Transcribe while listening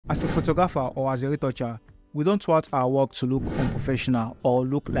As a photographer or as a retoucher, we don't want our work to look unprofessional or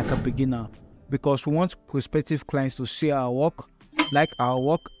look like a beginner, because we want prospective clients to see our work, like our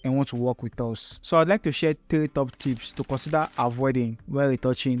work, and want to work with us. So I'd like to share 3 top tips to consider avoiding when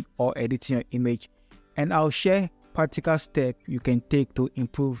retouching or editing your image, and I'll share practical steps you can take to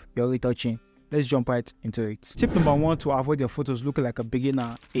improve your retouching. Let's jump right into it. Tip number 1 to avoid your photos looking like a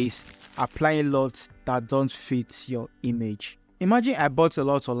beginner is applying LUTs that don't fit your image. Imagine I bought a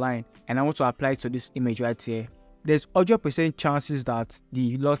LUT online and I want to apply it to this image right here. There's 100% chances that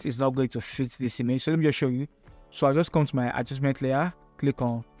the LUT is not going to fit this image. So let me just show you. So I'll just come to my adjustment layer, click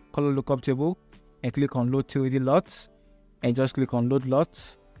on color lookup table, and click on load 3D LUTs, and just click on load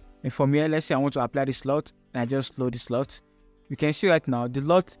LUTs. And from here, let's say I want to apply this LUT, and I just load this LUT. You can see right now the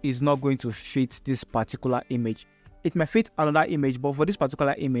LUT is not going to fit this particular image. It might fit another image, but for this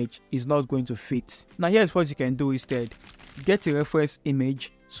particular image, it's not going to fit. Now here's what you can do instead. Get a reference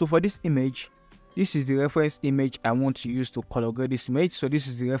image. So for this image, this is the reference image I want to use to color grade this image. So this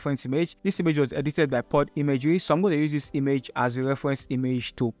is the reference image. This image was edited by Pod Imagery. So I'm going to use this image as a reference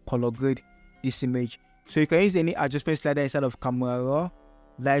image to color grade this image. So you can use any adjustment slider inside of Camera Raw,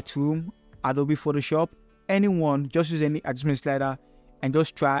 Lightroom, Adobe Photoshop, anyone. Just use any adjustment slider and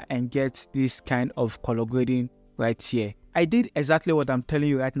just try and get this kind of color grading right here. I did exactly what I'm telling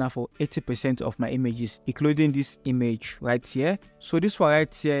you right now for 80% of my images, including this image right here. So this one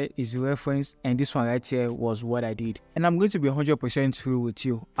right here is the reference, and this one right here was what I did. And I'm going to be 100% true with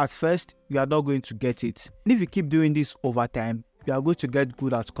you. At first, you are not going to get it. And if you keep doing this over time, you are going to get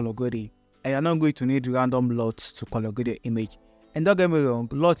good at color grading, and you're not going to need random LUTs to color grade your image. And don't get me wrong,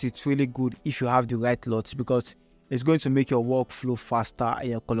 LUT is really good if you have the right LUTs, because it's going to make your workflow faster and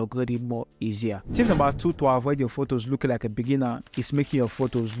your color grading more easier. Tip number 2 to avoid your photos looking like a beginner is making your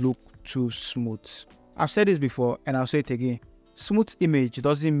photos look too smooth. I've said this before and I'll say it again. Smooth image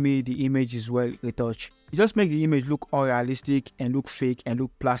doesn't mean the image is well retouched. It just makes the image look unrealistic and look fake and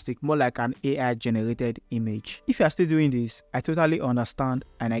look plastic, more like an AI generated image. If you are still doing this, I totally understand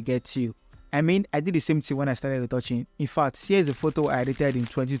and I get you. I mean, I did the same thing when I started retouching. In fact, here's a photo I edited in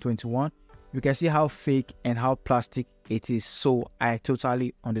 2021. You can see how fake and how plastic it is, so I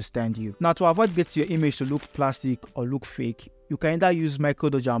totally understand you. Now, to avoid getting your image to look plastic or look fake, you can either use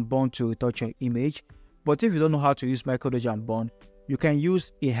micrododge and burn to retouch your image, but if you don't know how to use micrododge and burn, you can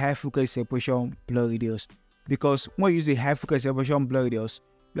use a high focus separation blur radius, because when you use a high focus separation blur radius,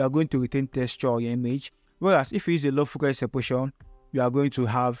 you are going to retain texture on your image, whereas if you use a low focus separation, you are going to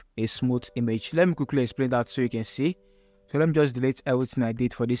have a smooth image. Let me quickly explain that so you can see. So let me just delete everything I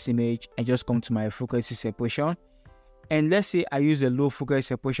did for this image and just come to my focus separation. And let's say I use a low focus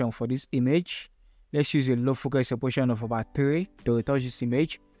separation for this image. Let's use a low focus separation of about 3 to retouch this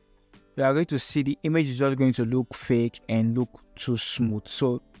image. You are going to see the image is just going to look fake and look too smooth.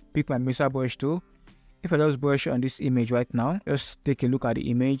 So pick my mixer brush tool. If I just brush on this image right now, just take a look at the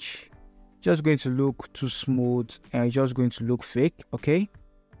image. Just going to look too smooth and it's just going to look fake, okay?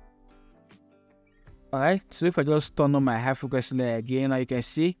 Alright, so if I just turn on my high focus layer again, now you can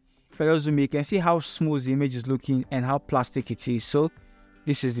see, if I just zoom in, you can see how smooth the image is looking and how plastic it is. So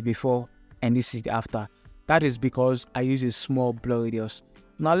this is the before and this is the after. That is because I use a small blur radius.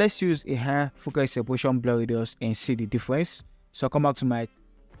 Now let's use a high focus separation blur radius and see the difference. So I'll come back to my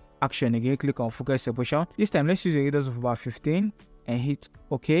action again, click on focus separation. This time let's use a radius of about 15 and hit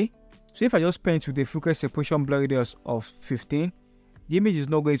OK. So if I just paint with the focus separation blur radius of 15, the image is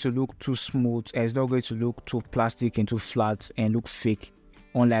not going to look too smooth and it's not going to look too plastic and too flat and look fake,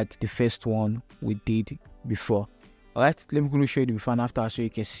 unlike the first one we did before. Alright, let me quickly show you the before and after so you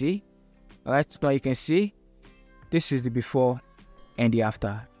can see. Alright, now you can see this is the before and the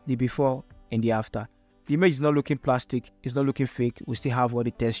after. The before and the after. The image is not looking plastic, it's not looking fake, we still have all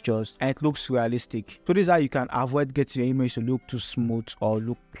the textures and it looks realistic. So this is how you can avoid getting your image to look too smooth or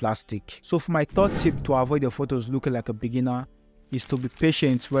look plastic. So for my third tip to avoid your photos looking like a beginner is to be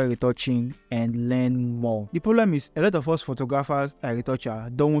patient while retouching and learn more. The problem is a lot of us photographers and retouchers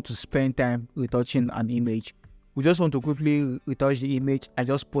don't want to spend time retouching an image. We just want to quickly retouch the image and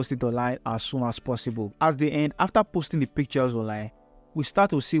just post it online as soon as possible. At the end, after posting the pictures online, we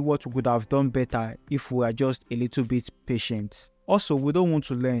start to see what we could have done better if we are just a little bit patient. Also, we don't want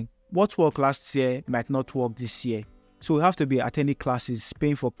to learn. What worked last year might not work this year. So we have to be attending classes,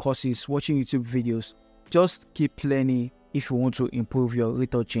 paying for courses, watching YouTube videos. Just keep learning. If you want to improve your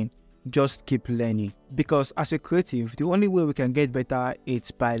retouching, just keep learning, because as a creative, the only way we can get better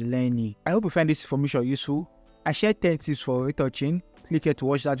is by learning. I hope you find this information useful. I shared 10 tips for retouching. Click here to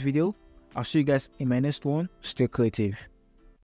watch that video. I'll see you guys in my next one. Stay creative.